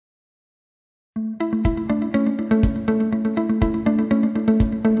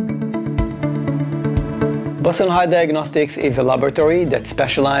Boston Heart Diagnostics is a laboratory that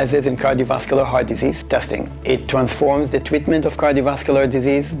specializes in cardiovascular heart disease testing. It transforms the treatment of cardiovascular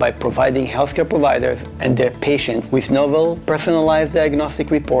disease by providing healthcare providers and their patients with novel, personalized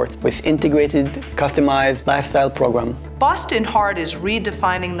diagnostic reports with integrated, customized lifestyle program. Boston Heart is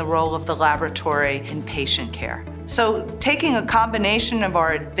redefining the role of the laboratory in patient care. So taking a combination of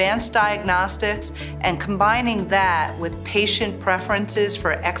our advanced diagnostics and combining that with patient preferences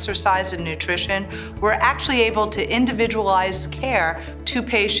for exercise and nutrition, we're actually able to individualize care to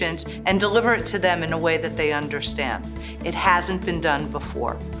patients and deliver it to them in a way that they understand. It hasn't been done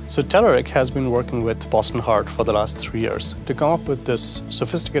before. So Telerik has been working with Boston Heart for the last 3 years to come up with this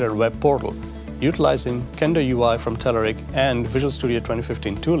sophisticated web portal utilizing Kendo UI from Telerik and Visual Studio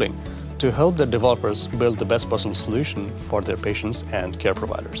 2015 tooling to help the developers build the best possible solution for their patients and care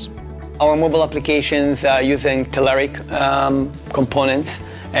providers. Our mobile applications are using Telerik components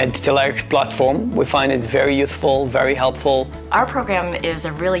and Telerik platform. We find it very useful, very helpful. Our program is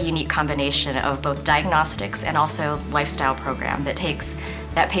a really unique combination of both diagnostics and also lifestyle program that takes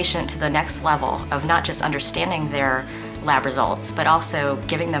that patient to the next level of not just understanding their lab results, but also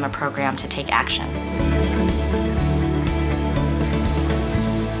giving them a program to take action.